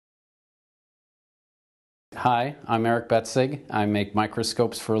Hi, I'm Eric Betzig. I make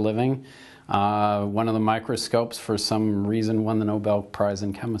microscopes for a living. One of the microscopes, for some reason, won the Nobel Prize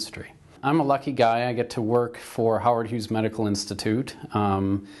in chemistry. I'm a lucky guy. I get to work for Howard Hughes Medical Institute.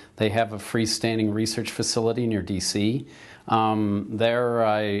 They have a freestanding research facility near DC. There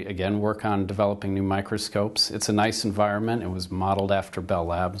I, again, work on developing new microscopes. It's a nice environment. It was modeled after Bell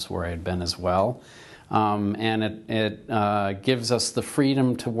Labs, where I had been as well. And it gives us the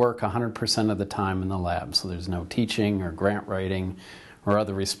freedom to work 100% of the time in the lab. So there's no teaching or grant writing or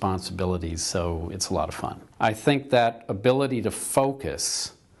other responsibilities, so it's a lot of fun. I think that ability to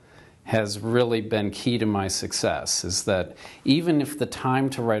focus has really been key to my success, is that even if the time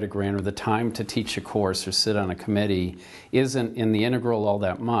to write a grant or the time to teach a course or sit on a committee isn't in the integral all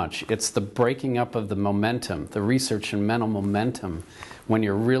that much, it's the breaking up of the momentum, the research and mental momentum, when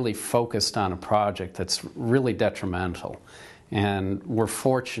you're really focused on a project that's really detrimental. And we're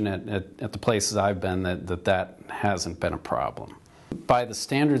fortunate at the places I've been that hasn't been a problem. By the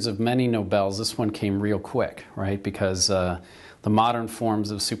standards of many Nobels, this one came real quick, right? Because the modern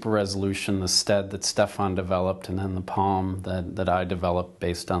forms of super resolution, the STED that Stefan developed, and then the PALM that I developed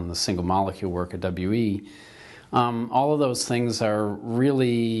based on the single molecule work at WE, all of those things are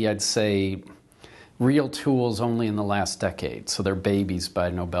really, I'd say, real tools only in the last decade. So they're babies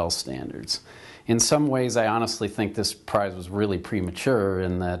by Nobel standards. In some ways, I honestly think this prize was really premature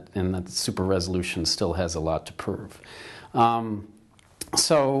in that super resolution still has a lot to prove.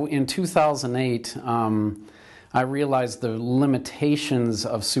 So in 2008, I realized the limitations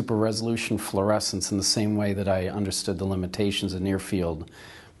of super resolution fluorescence in the same way that I understood the limitations of near field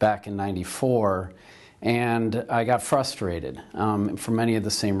back in '94, and I got frustrated for many of the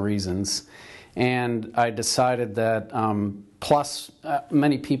same reasons. And I decided that,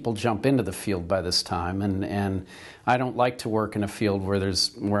 many people jump into the field by this time, and I don't like to work in a field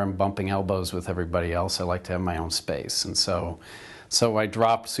where I'm bumping elbows with everybody else. I like to have my own space, and so I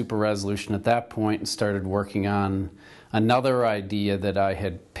dropped super resolution at that point and started working on another idea that I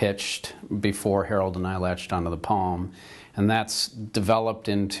had pitched before Harold and I latched onto the PALM, and that's developed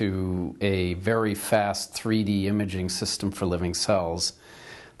into a very fast 3D imaging system for living cells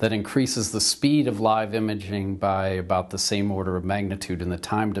that increases the speed of live imaging by about the same order of magnitude in the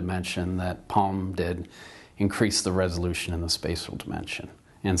time dimension that PALM did increase the resolution in the spatial dimension.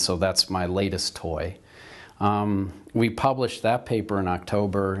 And so that's my latest toy. We published that paper in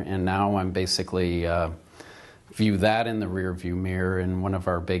October, and now I'm basically view that in the rear view mirror, and one of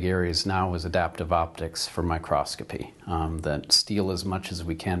our big areas now is adaptive optics for microscopy, that steal as much as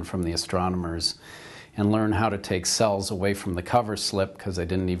we can from the astronomers and learn how to take cells away from the cover slip because they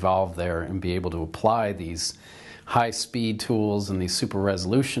didn't evolve there, and be able to apply these high-speed tools and these super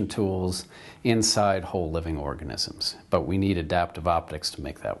resolution tools inside whole living organisms. But we need adaptive optics to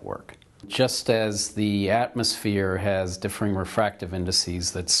make that work. Just as the atmosphere has differing refractive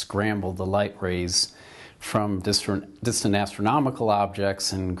indices that scramble the light rays from distant astronomical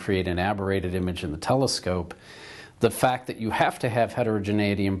objects and create an aberrated image in the telescope, the fact that you have to have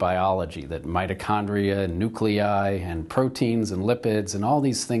heterogeneity in biology, that mitochondria and nuclei and proteins and lipids and all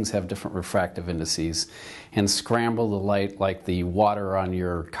these things have different refractive indices and scramble the light like the water on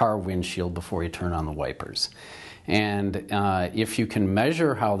your car windshield before you turn on the wipers. And if you can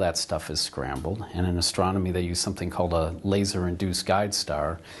measure how that stuff is scrambled, and in astronomy they use something called a laser-induced guide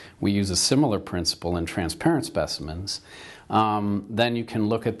star, we use a similar principle in transparent specimens, then you can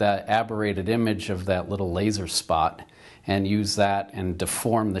look at that aberrated image of that little laser spot and use that and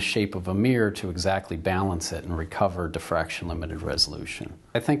deform the shape of a mirror to exactly balance it and recover diffraction-limited resolution.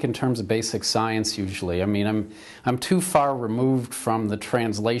 I think in terms of basic science usually, I mean, I'm too far removed from the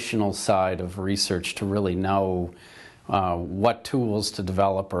translational side of research to really know what tools to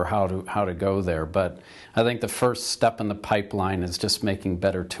develop or how to go there. But I think the first step in the pipeline is just making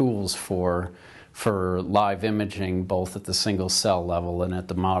better tools for live imaging, both at the single cell level and at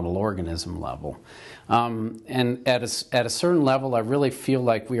the model organism level. And at a certain level, I really feel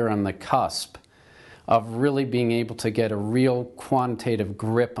like we are on the cusp of really being able to get a real quantitative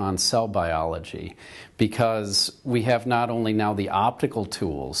grip on cell biology, because we have not only now the optical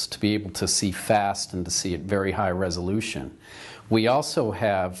tools to be able to see fast and to see at very high resolution, we also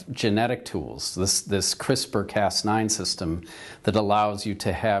have genetic tools, this CRISPR-Cas9 system that allows you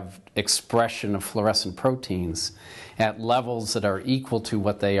to have expression of fluorescent proteins at levels that are equal to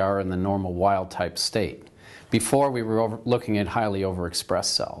what they are in the normal wild-type state. Before, we were looking at highly overexpressed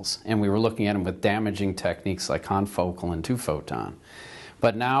cells, and we were looking at them with damaging techniques like confocal and two-photon.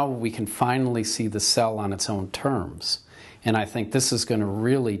 But now we can finally see the cell on its own terms. And I think this is going to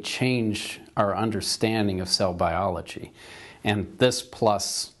really change our understanding of cell biology. And this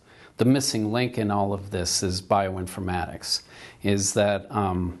plus the missing link in all of this is bioinformatics, is that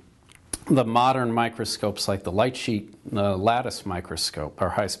the modern microscopes like the lattice microscope, our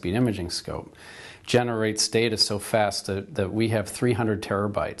high-speed imaging scope, generates data so fast that we have 300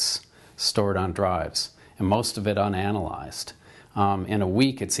 terabytes stored on drives, and most of it unanalyzed. In a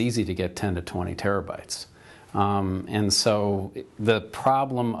week, it's easy to get 10 to 20 terabytes. And so the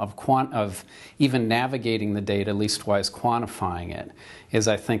problem of even navigating the data, leastwise quantifying it, is,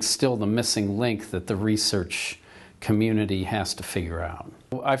 I think, still the missing link that the research community has to figure out.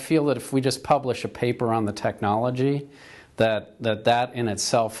 I feel that if we just publish a paper on the technology, that in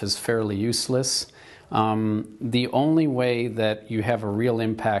itself is fairly useless. The only way that you have a real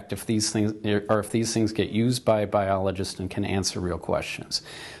impact if these things get used by biologists and can answer real questions.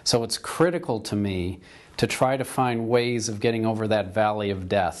 So it's critical to me to try to find ways of getting over that valley of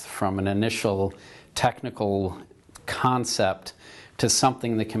death from an initial technical concept to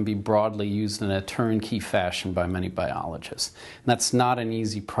something that can be broadly used in a turnkey fashion by many biologists. And that's not an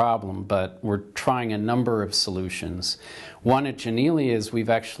easy problem, but we're trying a number of solutions. One at Janelia is we've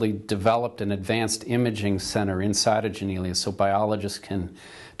actually developed an advanced imaging center inside of Janelia so biologists can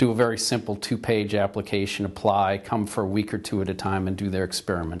do a very simple 2-page application, apply, come for a week or two at a time and do their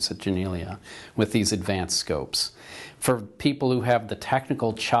experiments at Janelia with these advanced scopes. For people who have the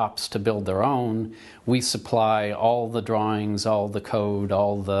technical chops to build their own, we supply all the drawings, all the code,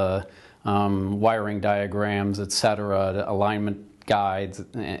 all the wiring diagrams, etc., alignment guides,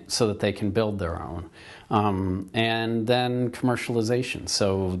 so that they can build their own. And then commercialization.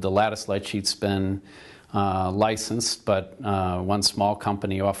 So the lattice light sheet's been licensed, but one small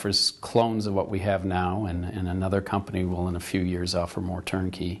company offers clones of what we have now, and another company will in a few years offer more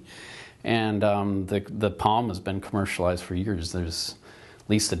turnkey. And the palm has been commercialized for years. There's at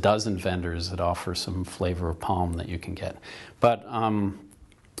least a dozen vendors that offer some flavor of palm that you can get. But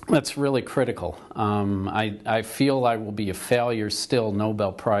that's really critical. I feel I will be a failure still,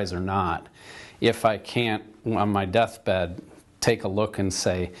 Nobel Prize or not, if I can't, on my deathbed, take a look and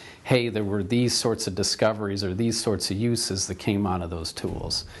say, hey, there were these sorts of discoveries or these sorts of uses that came out of those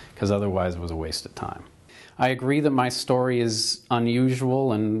tools, because otherwise it was a waste of time. I agree that my story is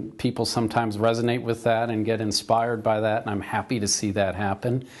unusual and people sometimes resonate with that and get inspired by that, and I'm happy to see that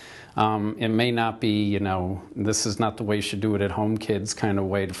happen. It may not be, you know, this is not the way you should do it at home, kids, kind of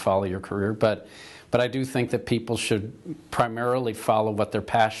way to follow your career, but I do think that people should primarily follow what they're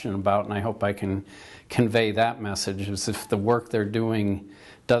passionate about, and I hope I can convey that message, is if the work they're doing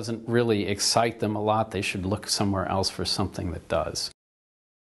doesn't really excite them a lot, they should look somewhere else for something that does.